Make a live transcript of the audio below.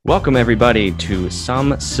Welcome, everybody, to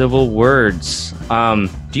Some Civil Words. Do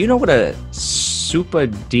you know what a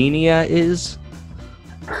supadinia is?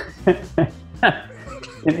 Can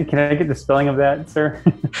I get the spelling of that, sir?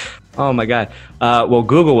 Oh, my God. Well,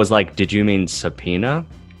 Google was like, did you mean subpoena?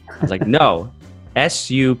 I was like, no.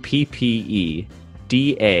 Suppedanea.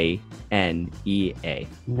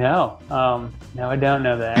 No, I don't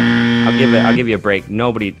know that. I'll give you a break.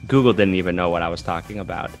 Google didn't even know what I was talking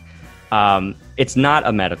about. It's not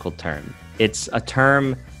a medical term. It's a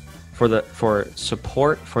term for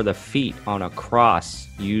support for the feet on a cross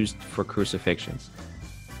used for crucifixions.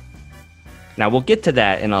 Now we'll get to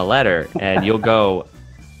that in a letter, and you'll go,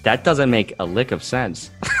 that doesn't make a lick of sense.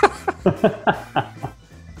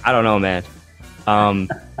 I don't know, man.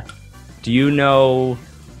 Do you know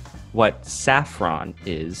what saffron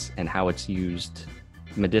is and how it's used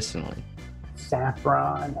medicinally?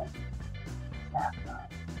 Saffron.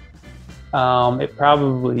 It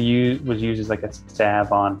probably was used as like a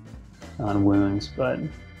salve on wounds, but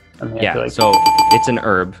I mean, yeah. I feel like So it's an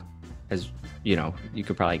herb, as you know, you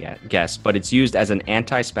could probably guess, but it's used as an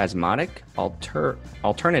antispasmodic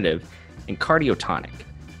alternative and cardiotonic.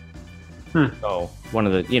 So one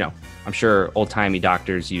of the, I'm sure old-timey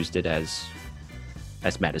doctors used it as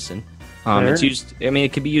medicine. Sure. It's used. I mean,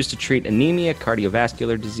 it could be used to treat anemia,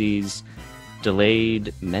 cardiovascular disease,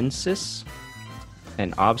 delayed menses,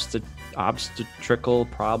 and obstetrical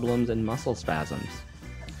problems and muscle spasms.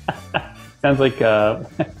 sounds like.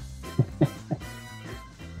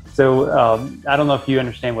 So I don't know if you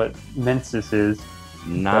understand what menses is.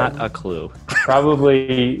 Not a clue.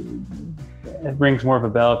 Probably it rings more of a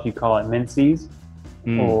bell if you call it menses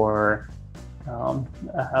or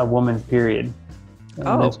a woman's period,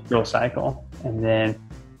 menstrual cycle. And then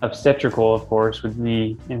obstetrical, of course, would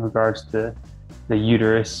be in regards to the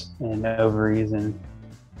uterus and ovaries. And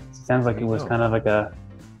it sounds like it was kind of like a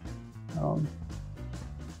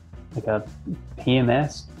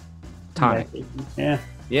PMS tonic.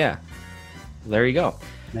 Yeah. There you go.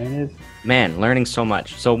 Man, learning so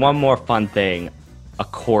much. So one more fun thing, a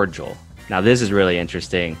cordial. Now this is really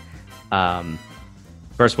interesting.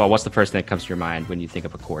 First of all, what's the first thing that comes to your mind when you think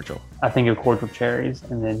of a cordial? I think of cordial cherries,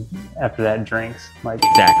 and then after that, drinks.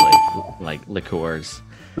 Exactly, like liqueurs.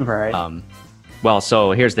 Right. Well,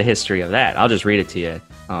 so here's the history of that. I'll just read it to you.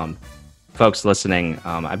 Folks listening,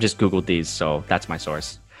 I've just Googled these, so that's my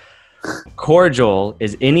source. Cordial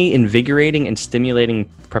is any invigorating and stimulating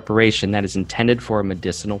preparation that is intended for a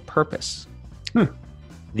medicinal purpose.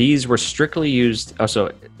 These were strictly used,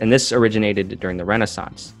 and this originated during the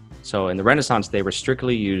Renaissance. So in the Renaissance, they were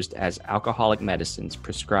strictly used as alcoholic medicines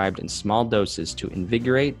prescribed in small doses to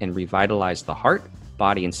invigorate and revitalize the heart,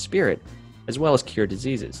 body, and spirit, as well as cure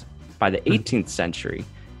diseases. By the 18th century,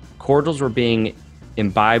 cordials were being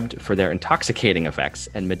imbibed for their intoxicating effects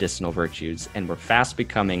and medicinal virtues, and were fast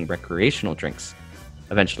becoming recreational drinks,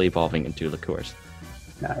 eventually evolving into liqueurs.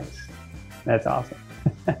 Nice. That's awesome.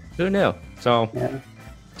 Who knew? So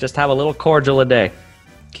just have a little cordial a day.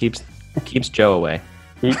 Keeps Joe away.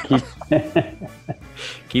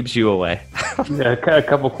 Keeps you away. A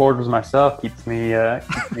couple cordials myself keeps me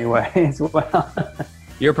away as well.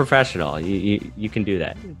 You're a professional. You can do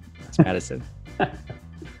that. It's medicine.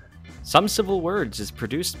 Some Civil Words is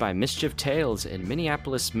produced by Mischief Tales in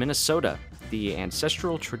Minneapolis, Minnesota, the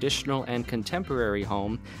ancestral, traditional, and contemporary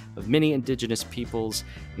home of many indigenous peoples,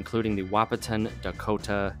 including the Wahpeton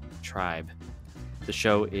Dakota tribe. The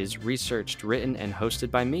show is researched, written, and hosted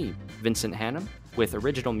by me, Vincent Hannum, with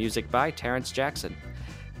original music by Terrence Jackson.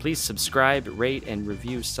 Please subscribe, rate, and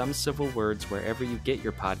review Some Civil Words wherever you get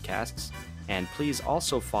your podcasts, and please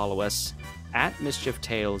also follow us at Mischief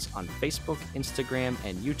Tales on Facebook, Instagram,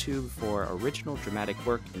 and YouTube for original dramatic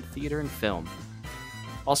work in theater and film.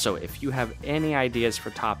 Also, if you have any ideas for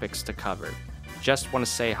topics to cover, just want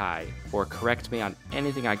to say hi, or correct me on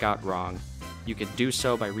anything I got wrong, you can do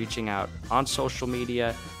so by reaching out on social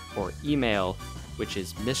media or email, which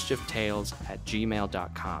is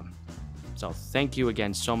mischieftales@gmail.com. So thank you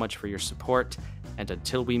again so much for your support, and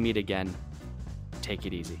until we meet again, take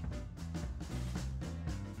it easy.